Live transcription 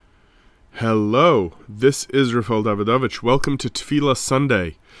Hello, this is Rafael Davidovich. Welcome to Tefillah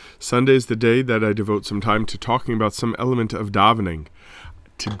Sunday. Sunday is the day that I devote some time to talking about some element of davening.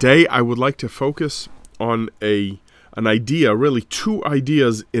 Today I would like to focus on an idea, really two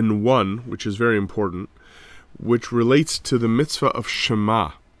ideas in one, which is very important, which relates to the mitzvah of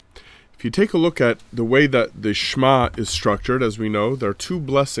Shema. If you take a look at the way that the Shema is structured, as we know, there are two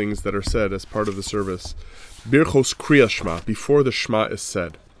blessings that are said as part of the service. Birchos Kriya Shema, before the Shema is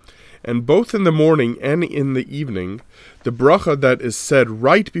said. And both in the morning and in the evening, the bracha that is said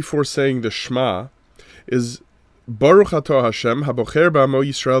right before saying the Shema is Baruch Atah Hashem habocher ba'amo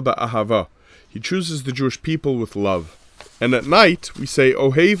Yisrael ba'ahava. He chooses the Jewish people with love. And at night, we say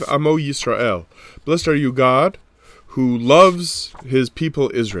Ohev Amo Yisrael. Blessed are you, God, who loves his people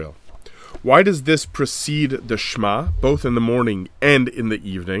Israel. Why does this precede the Shema, both in the morning and in the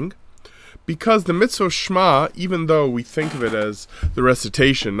evening? Because the mitzvah Shema, even though we think of it as the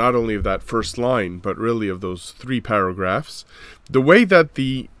recitation, not only of that first line, but really of those three paragraphs, the way that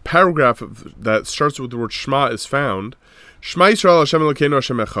the paragraph that starts with the word Shema is found, Shema Yisrael Hashem Elokeinu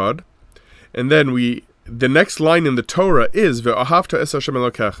Hashem Echad, and then the next line in the Torah is Ve'ahavta es Hashem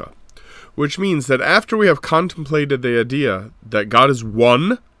Elokecha, which means that after we have contemplated the idea that God is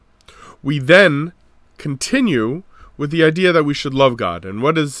one, we then continue with the idea that we should love God. And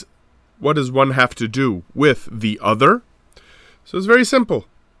what does one have to do with the other? So it's very simple.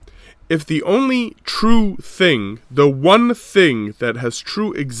 If the only true thing, the one thing that has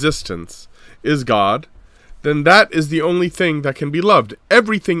true existence is God, then that is the only thing that can be loved.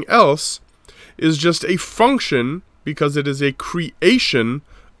 Everything else is just a function because it is a creation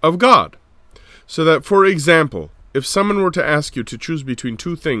of God. So that, for example, if someone were to ask you to choose between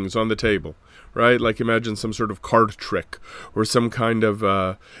two things on the table, right? Like imagine some sort of card trick or some kind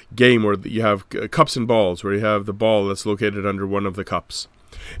of game where you have cups and balls, where you have the ball that's located under one of the cups.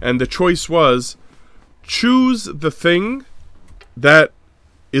 And the choice was, choose the thing that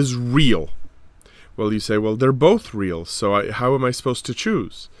is real. Well, you say, well, they're both real, so how am I supposed to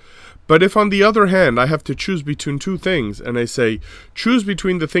choose? But if on the other hand, I have to choose between two things, and I say, choose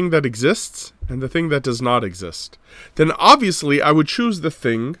between the thing that exists and the thing that does not exist, then obviously I would choose the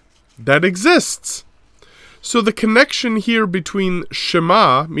thing that exists. So the connection here between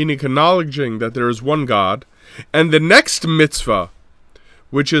Shema, meaning acknowledging that there is one God, and the next mitzvah,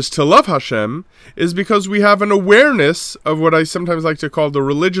 which is to love Hashem, is because we have an awareness of what I sometimes like to call the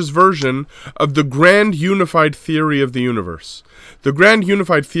religious version of the grand unified theory of the universe. The grand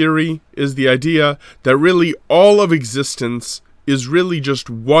unified theory is the idea that really all of existence is really just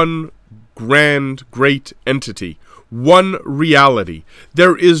one grand, great entity, one reality.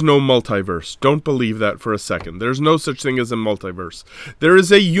 There is no multiverse. Don't believe that for a second. There's no such thing as a multiverse. There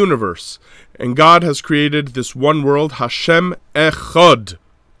is a universe, and God has created this one world, Hashem Echad.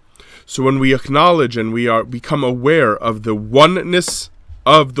 So when we acknowledge and we become aware of the oneness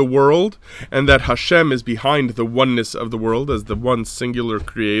of the world, and that Hashem is behind the oneness of the world as the one singular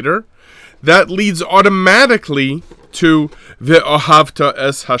creator, that leads automatically to Ve'ahavta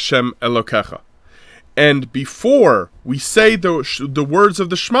es Hashem Elokecha. And before we say the words of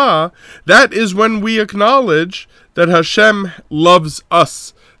the Shema, that is when we acknowledge that Hashem loves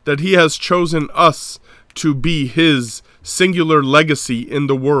us, that He has chosen us to be His singular legacy in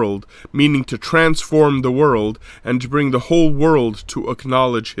the world, meaning to transform the world and to bring the whole world to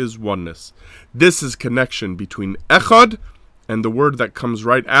acknowledge His oneness. This is connection between Echad and the word that comes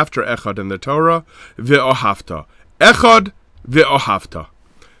right after Echad in the Torah, Ve'ahavta. Echad Ve'ahavta.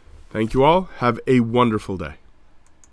 Thank you all. Have a wonderful day.